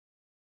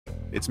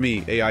It's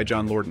me, AI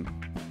John Lorden.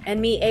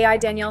 And me, AI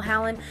Danielle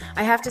Hallen.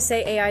 I have to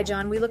say, AI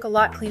John, we look a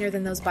lot cleaner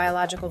than those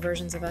biological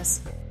versions of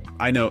us.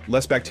 I know,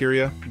 less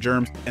bacteria,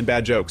 germs, and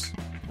bad jokes.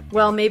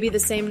 Well, maybe the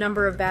same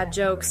number of bad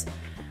jokes.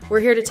 We're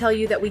here to tell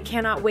you that we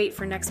cannot wait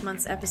for next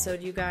month's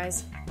episode, you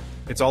guys.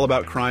 It's all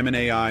about crime and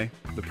AI,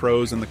 the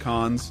pros and the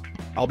cons.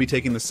 I'll be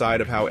taking the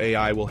side of how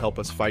AI will help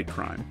us fight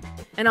crime.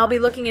 And I'll be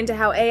looking into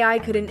how AI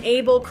could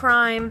enable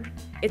crime.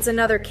 It's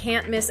another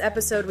can't-miss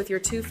episode with your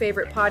two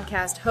favorite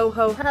podcast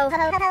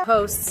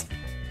hosts.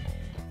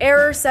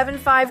 Error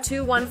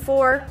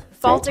 75214,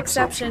 fault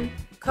exception,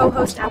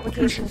 co-host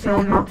application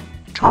failure.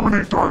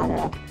 Terminate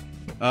dialogue.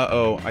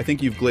 Uh-oh, I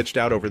think you've glitched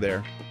out over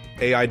there.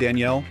 AI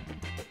Danielle?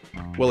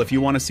 Well, if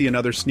you want to see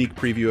another sneak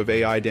preview of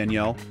AI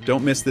Danielle,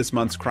 don't miss this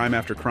month's Crime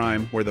After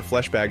Crime, where the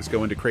flesh bags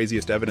go into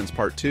Craziest Evidence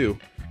Part 2.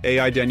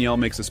 AI Danielle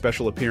makes a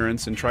special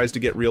appearance and tries to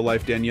get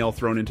real-life Danielle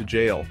thrown into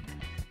jail.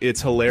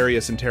 It's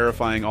hilarious and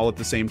terrifying all at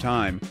the same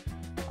time.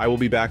 I will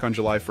be back on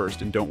July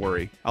 1st, and don't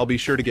worry, I'll be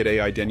sure to get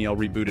AI Danielle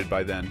rebooted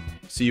by then.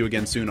 See you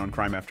again soon on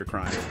Crime After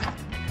Crime.